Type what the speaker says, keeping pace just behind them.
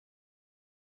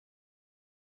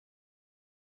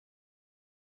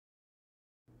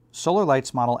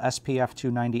SolarLight's model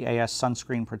SPF-290AS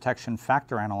Sunscreen Protection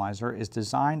Factor Analyzer is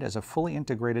designed as a fully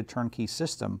integrated turnkey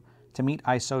system to meet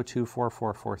ISO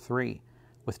 24443,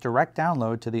 with direct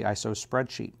download to the ISO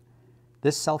spreadsheet.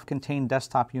 This self-contained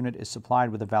desktop unit is supplied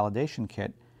with a validation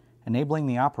kit, enabling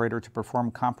the operator to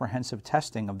perform comprehensive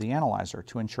testing of the analyzer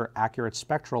to ensure accurate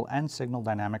spectral and signal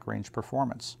dynamic range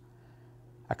performance.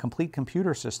 A complete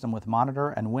computer system with monitor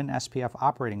and WinSPF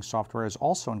operating software is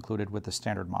also included with the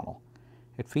standard model.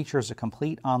 It features a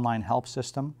complete online help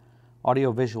system,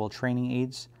 audio-visual training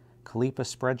aids, Calipa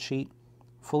spreadsheet,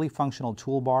 fully functional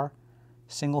toolbar,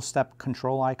 single-step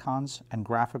control icons, and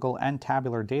graphical and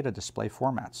tabular data display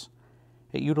formats.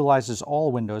 It utilizes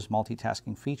all Windows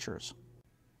multitasking features.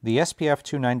 The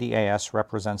SPF-290AS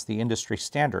represents the industry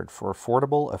standard for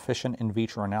affordable, efficient in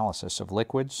vitro analysis of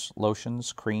liquids,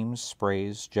 lotions, creams,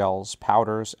 sprays, gels,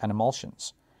 powders, and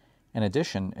emulsions. In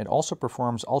addition, it also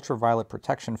performs ultraviolet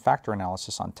protection factor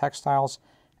analysis on textiles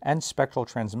and spectral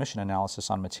transmission analysis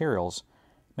on materials,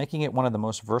 making it one of the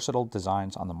most versatile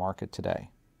designs on the market today.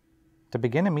 To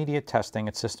begin immediate testing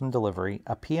at system delivery,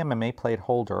 a PMMA plate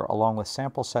holder along with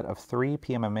sample set of 3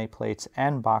 PMMA plates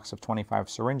and box of 25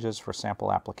 syringes for sample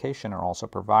application are also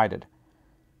provided.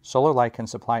 SolarLight can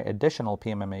supply additional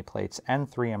PMMA plates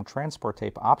and 3M Transpore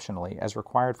tape optionally as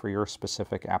required for your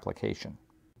specific application.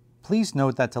 Please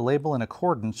note that to label in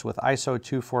accordance with ISO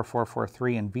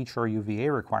 24443 In-Vitro UVA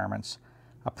requirements,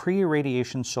 a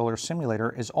pre-irradiation solar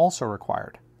simulator is also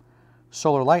required.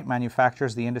 SolarLight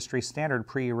manufactures the industry standard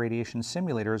pre-irradiation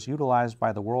simulators utilized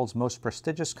by the world's most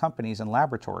prestigious companies and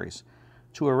laboratories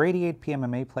to irradiate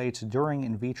PMMA plates during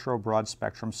in vitro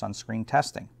broad-spectrum sunscreen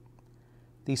testing.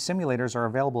 These simulators are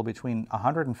available between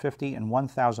 150 and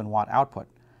 1,000 watt output,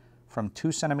 from 2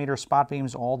 cm spot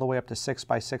beams all the way up to 6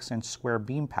 by 6 inch square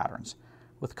beam patterns,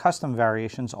 with custom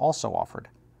variations also offered.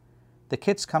 The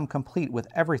kits come complete with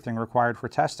everything required for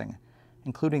testing,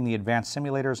 including the advanced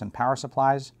simulators and power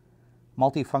supplies,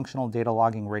 multifunctional data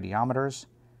logging radiometers,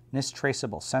 NIST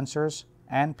traceable sensors,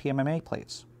 and PMMA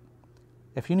plates.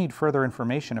 If you need further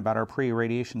information about our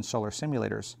pre-irradiation solar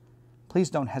simulators, please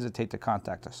don't hesitate to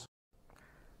contact us.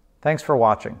 Thanks for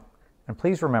watching. And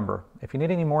please remember, if you need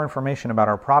any more information about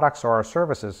our products or our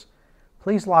services,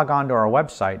 please log on to our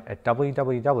website at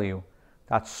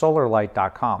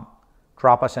www.solarlight.com.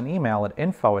 Drop us an email at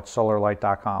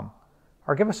info@solarlight.com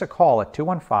or give us a call at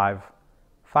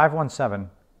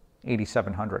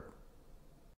 215-517-8700.